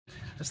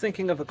was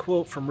thinking of a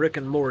quote from Rick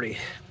and Morty.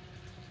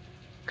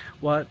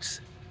 What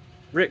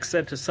Rick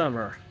said to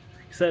Summer.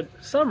 He said,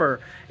 "Summer,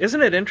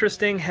 isn't it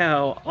interesting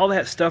how all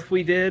that stuff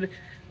we did,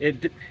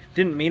 it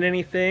didn't mean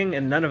anything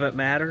and none of it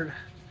mattered?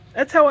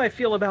 That's how I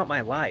feel about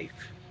my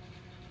life.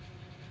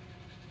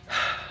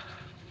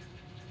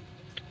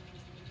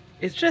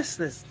 It's just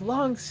this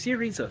long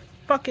series of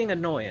fucking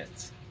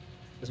annoyance,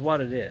 is what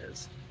it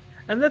is.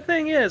 And the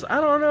thing is, I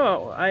don't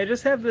know, I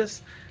just have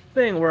this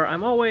thing where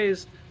I'm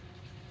always,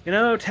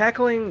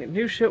 tackling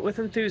new shit with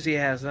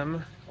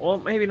enthusiasm. Well,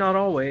 maybe not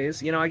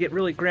always. I get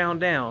really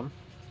ground down,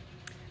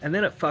 and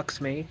then it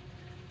fucks me.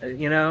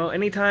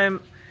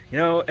 Anytime,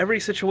 every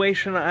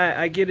situation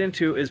I get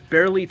into is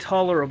barely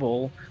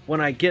tolerable when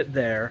I get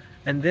there,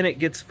 and then it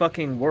gets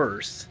fucking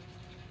worse.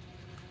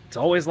 It's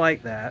always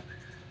like that.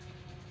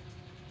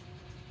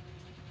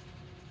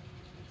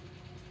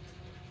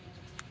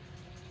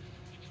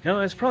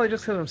 It's probably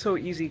just because I'm so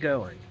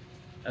easygoing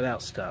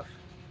about stuff.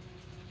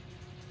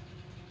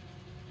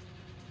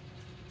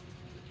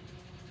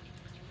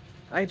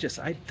 I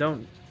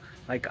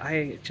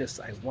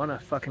want to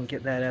fucking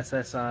get that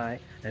SSI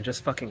and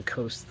just fucking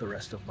coast the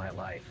rest of my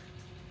life.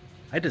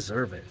 I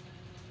deserve it.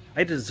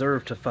 I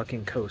deserve to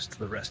fucking coast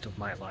the rest of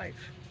my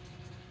life.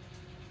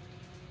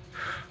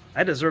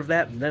 I deserve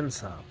that and then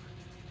some.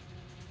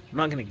 I'm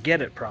not gonna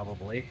get it,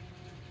 probably.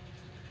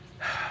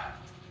 I'm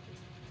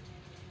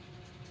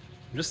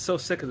just so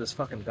sick of this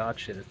fucking God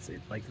shit. It's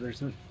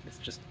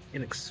just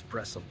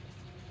inexpressible.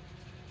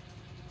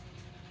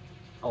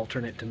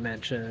 Alternate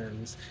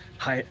dimensions,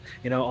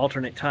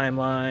 alternate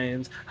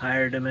timelines,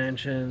 higher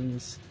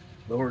dimensions,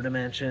 lower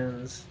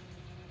dimensions.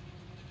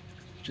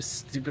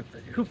 Just stupid.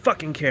 Who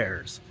fucking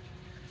cares?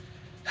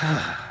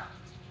 I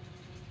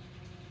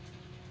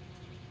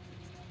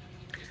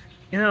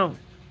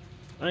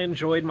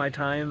enjoyed my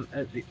time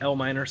at the L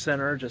Minor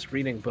Center just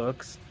reading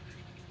books.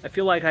 I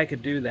feel like I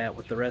could do that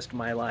with the rest of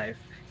my life.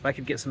 If I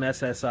could get some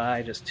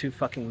SSI, just too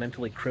fucking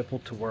mentally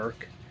crippled to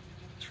work,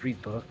 just read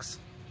books.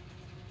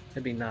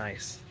 It'd be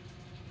nice.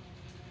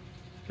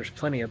 There's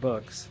plenty of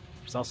books.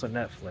 There's also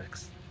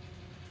Netflix.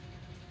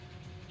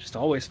 Just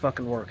always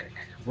fucking working.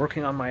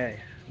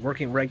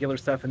 Working regular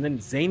stuff, and then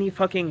zany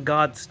fucking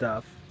God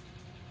stuff.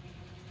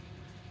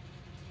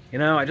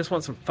 I just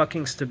want some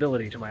fucking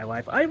stability to my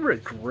life. I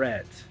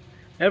regret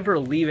ever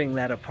leaving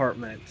that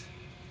apartment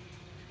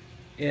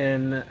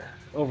in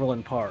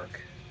Overland Park.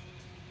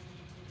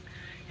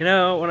 When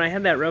I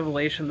had that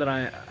revelation that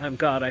I'm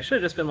God, I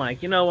should have just been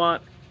like, you know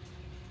what?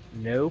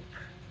 Nope.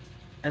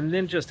 And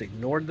then just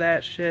ignored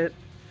that shit.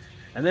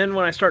 And then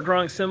when I start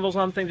drawing symbols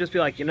on things, just be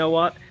like, you know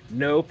what?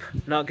 Nope,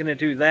 not gonna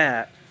do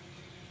that.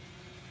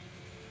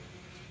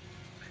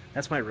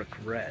 That's my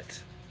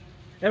regret.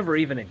 Ever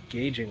even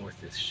engaging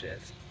with this shit.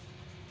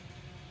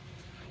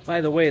 By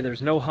the way,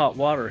 there's no hot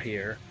water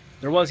here.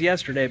 There was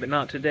yesterday, but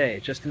not today.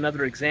 Just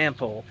another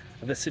example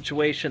of a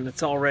situation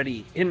that's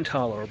already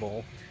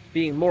intolerable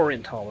being more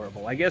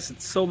intolerable. I guess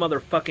it's so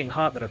motherfucking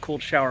hot that a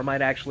cold shower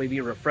might actually be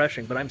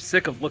refreshing, but I'm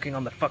sick of looking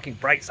on the fucking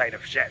bright side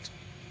of shit.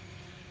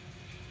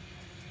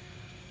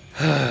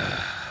 I'm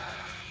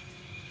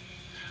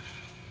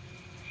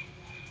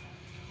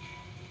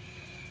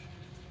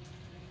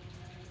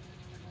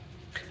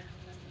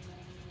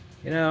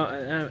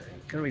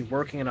gonna be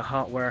working in a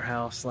hot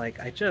warehouse.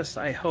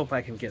 I hope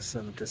I can get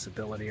some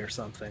disability or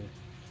something.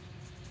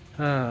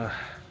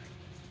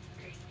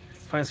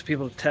 Find some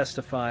people to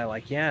testify,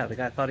 yeah, the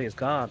guy thought he was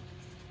God.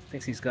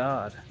 Thinks he's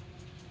God.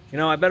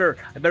 I better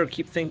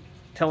keep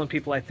telling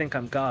people I think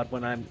I'm God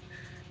when I'm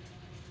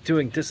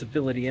doing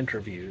disability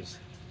interviews.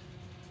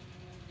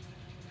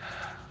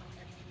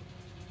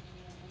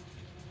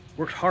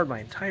 Worked hard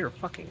my entire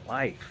fucking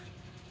life.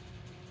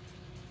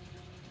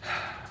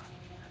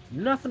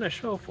 Nothing to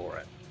show for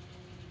it.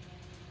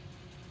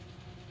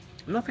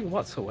 Nothing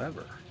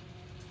whatsoever.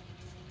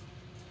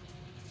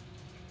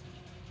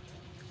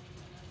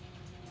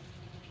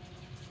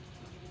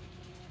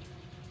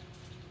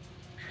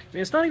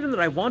 It's not even that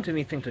I want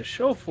anything to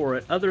show for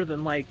it other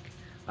than, I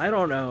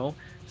don't know,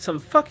 some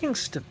fucking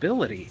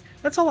stability.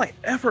 That's all I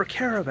ever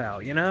care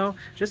about,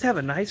 Just have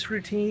a nice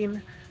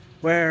routine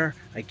where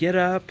I get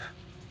up,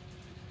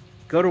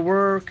 go to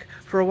work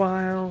for a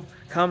while,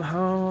 come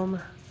home,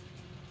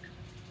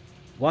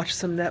 watch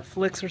some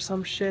Netflix or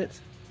some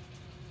shit.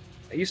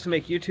 I used to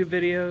make YouTube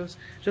videos.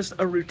 Just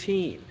a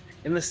routine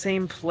in the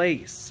same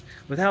place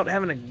without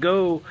having to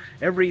go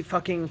every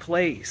fucking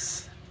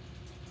place.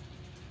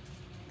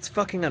 It's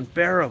fucking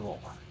unbearable.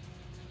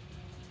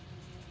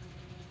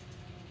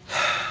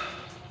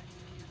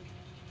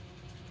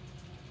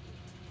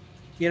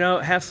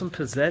 Have some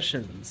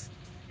possessions.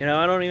 I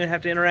don't even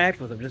have to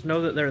interact with them. Just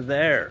know that they're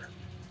there.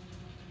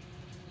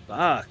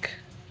 Fuck.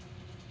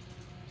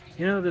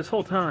 This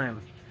whole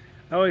time,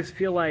 I always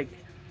feel like,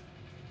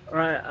 or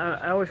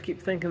I always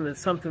keep thinking that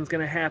something's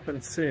gonna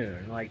happen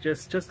soon.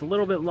 Just a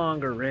little bit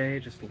longer,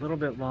 Ray. Just a little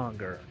bit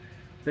longer.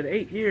 But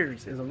 8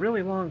 years is a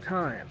really long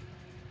time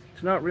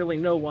to not really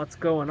know what's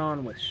going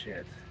on with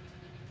shit.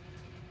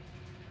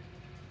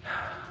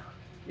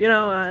 You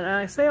know, and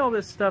I say all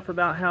this stuff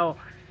about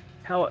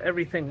how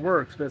everything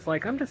works, but it's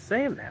like I'm just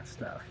saying that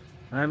stuff.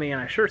 I mean,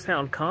 I sure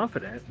sound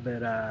confident,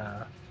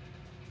 but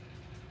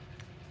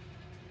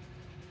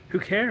who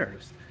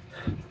cares?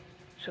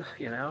 Just,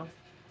 you know.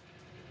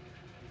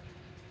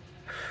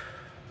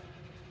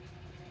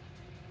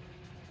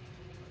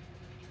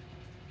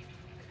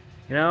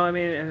 You know, I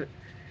mean,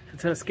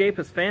 it's an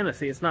escapist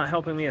fantasy. It's not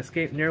helping me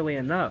escape nearly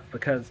enough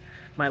because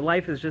my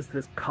life is just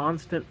this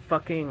constant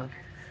fucking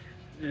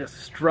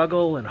just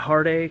struggle and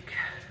heartache.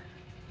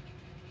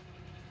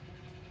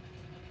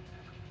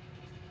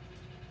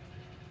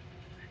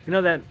 You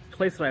know that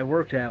place that I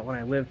worked at when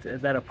I lived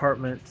at that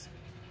apartment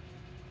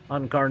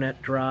on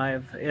Garnett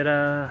Drive? It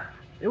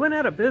went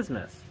out of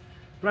business,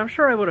 but I'm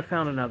sure I would have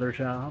found another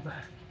job.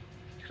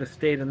 Should have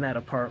stayed in that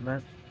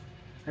apartment.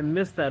 I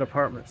miss that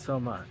apartment so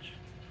much.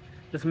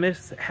 Just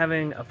miss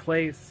having a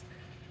place.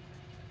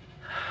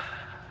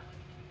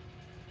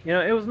 You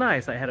know, it was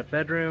nice. I had a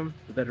bedroom.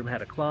 The bedroom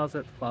had a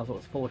closet. The closet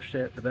was full of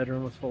shit. The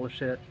bedroom was full of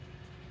shit.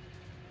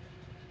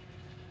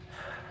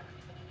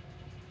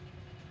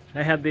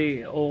 I had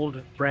the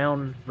old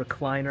brown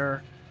recliner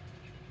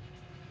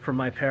from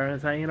my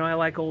parents. I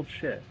like old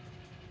shit.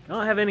 I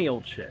don't have any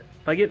old shit.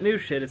 If I get new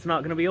shit, it's not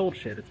going to be old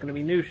shit. It's going to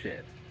be new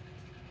shit.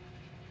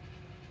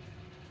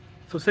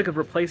 So sick of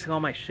replacing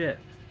all my shit.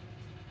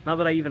 Not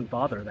that I even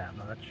bother that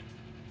much.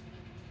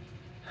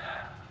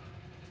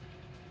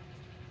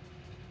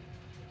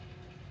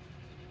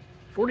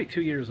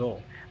 42 years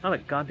old. Not a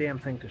goddamn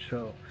thing to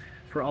show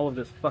for all of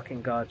this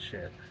fucking god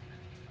shit.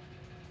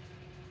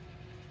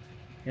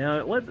 You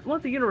know,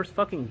 let the universe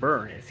fucking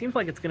burn. It seems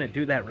like it's gonna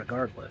do that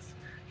regardless.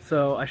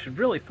 So I should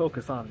really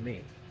focus on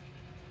me.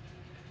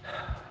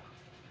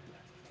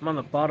 I'm on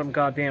the bottom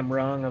goddamn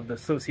rung of the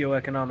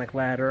socioeconomic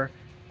ladder,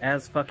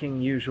 as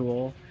fucking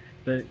usual.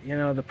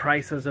 The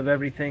prices of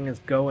everything is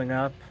going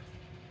up.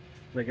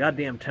 The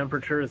goddamn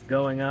temperature is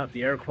going up.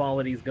 The air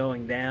quality is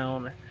going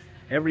down.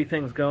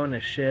 Everything's going to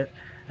shit.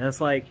 And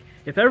it's like,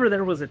 if ever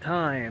there was a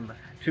time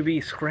to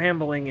be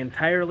scrambling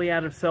entirely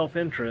out of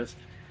self-interest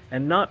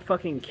and not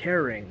fucking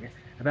caring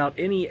about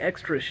any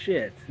extra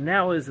shit,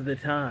 now is the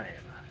time.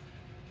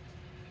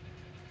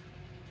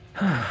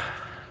 I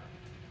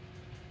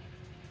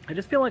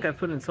just feel like I've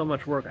put in so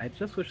much work. I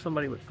just wish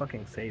somebody would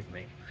fucking save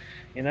me.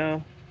 You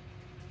know?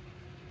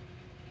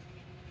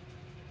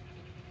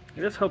 I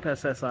just hope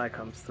SSI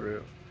comes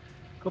through.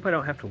 Hope I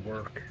don't have to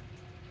work.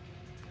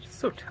 I'm just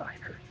so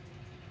tired.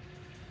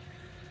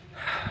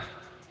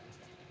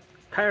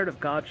 Tired of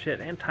God shit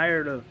and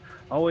tired of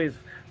always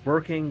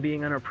working,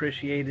 being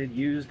unappreciated,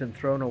 used, and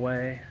thrown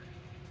away.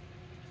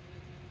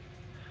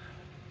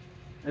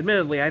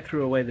 Admittedly, I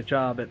threw away the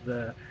job at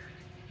the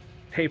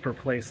paper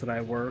place that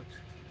I worked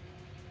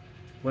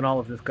when all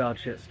of this god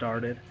shit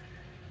started.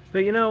 But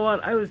you know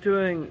what? I was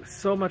doing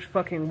so much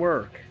fucking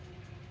work.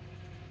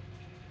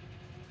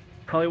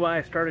 Probably why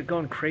I started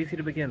going crazy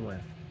to begin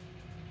with.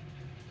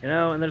 You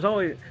know, and there's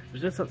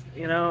just,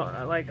 you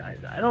know, like,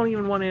 I don't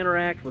even want to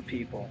interact with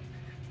people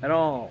at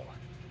all.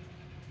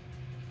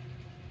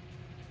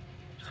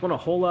 Just want to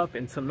hole up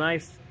in some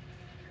nice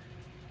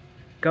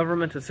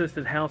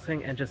government-assisted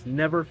housing and just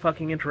never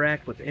fucking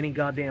interact with any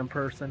goddamn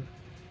person.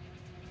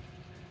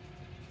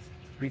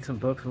 Read some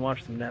books and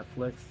watch some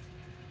Netflix.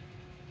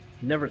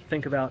 Never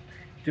think about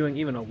doing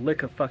even a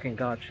lick of fucking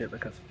god shit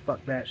because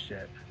fuck that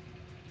shit.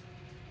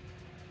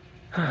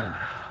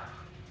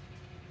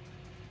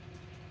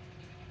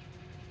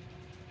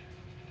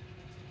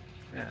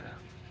 Yeah.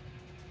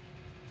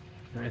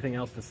 Anything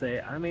else to say?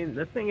 I mean,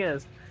 the thing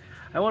is,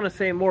 I want to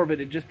say more, but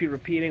it'd just be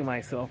repeating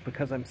myself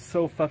because I'm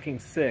so fucking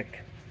sick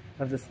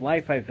of this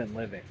life I've been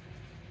living.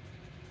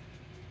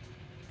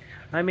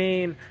 I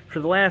mean, for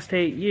the last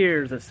 8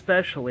 years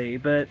especially,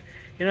 but,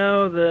 you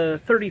know,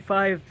 the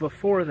 35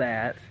 before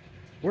that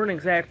weren't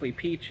exactly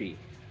peachy.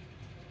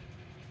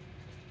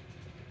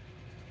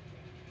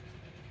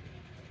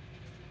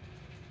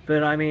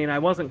 But, I mean, I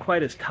wasn't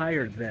quite as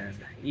tired then,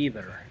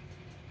 either.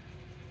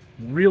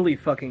 Really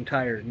fucking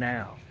tired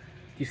now.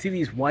 You see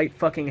these white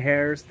fucking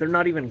hairs? They're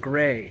not even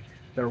gray.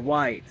 They're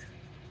white.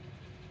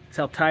 That's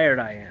how tired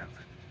I am.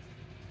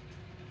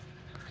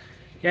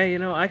 Yeah, you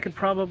know, I could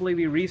probably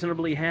be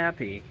reasonably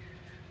happy.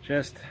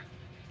 Just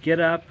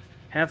get up,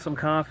 have some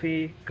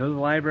coffee, go to the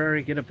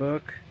library, get a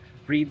book,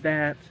 read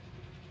that,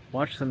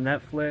 watch some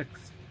Netflix,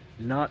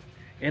 not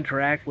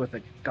interact with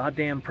a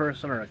goddamn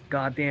person or a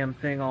goddamn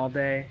thing all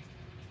day.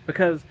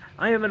 Because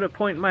I am at a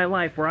point in my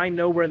life where I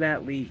know where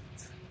that leads.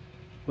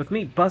 With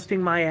me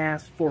busting my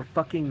ass for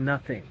fucking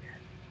nothing.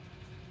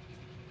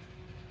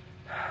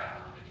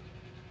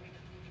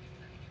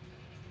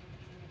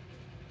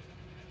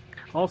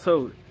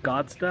 Also,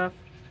 God stuff.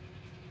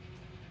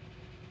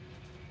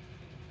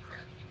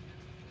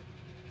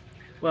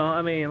 Well,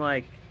 I mean,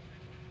 like,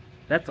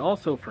 that's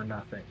also for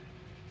nothing.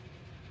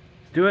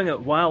 Doing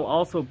it while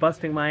also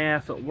busting my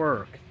ass at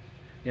work,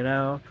 you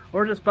know?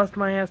 Or just busting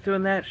my ass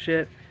doing that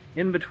shit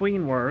in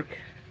between work.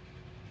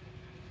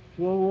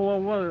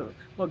 Well,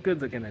 what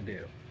good's it gonna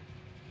do?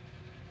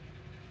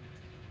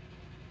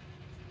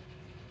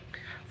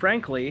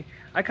 frankly,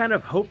 I kind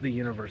of hope the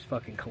universe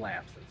fucking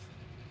collapses.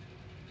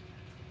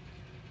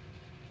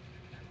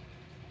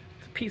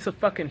 It's a piece of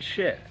fucking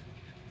shit.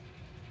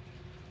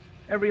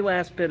 Every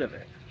last bit of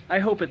it. I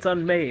hope it's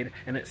unmade,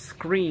 and it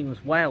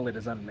screams while it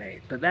is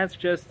unmade. But that's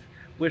just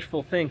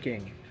wishful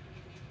thinking.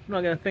 I'm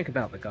not gonna think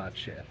about the God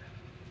shit.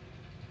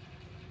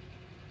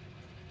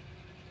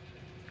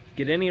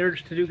 Get any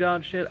urge to do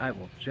God shit, I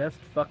will just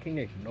fucking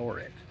ignore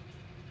it.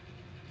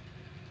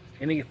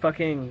 Any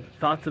fucking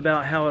thoughts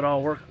about how it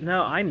all works?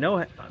 No, I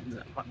know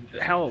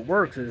how it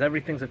works is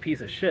everything's a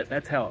piece of shit.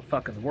 That's how it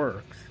fucking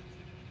works.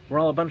 We're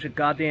all a bunch of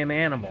goddamn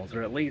animals,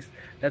 or at least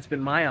that's been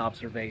my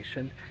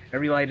observation.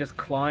 Everybody just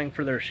clawing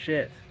for their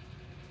shit.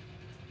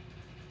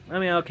 I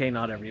mean, okay,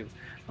 not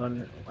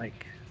everyone,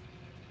 like...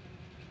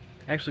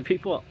 Actually,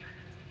 a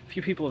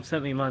few people have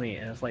sent me money,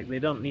 and it's like, they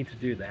don't need to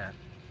do that.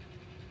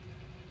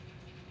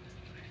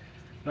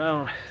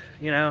 Well,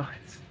 you know,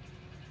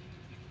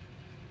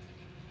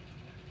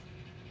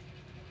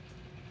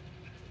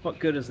 what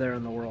good is there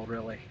in the world,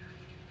 really?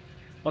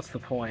 What's the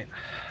point?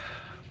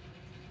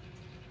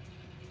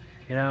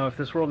 You know, if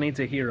this world needs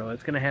a hero,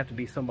 it's gonna have to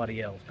be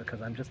somebody else,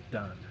 because I'm just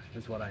done,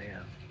 is what I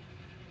am.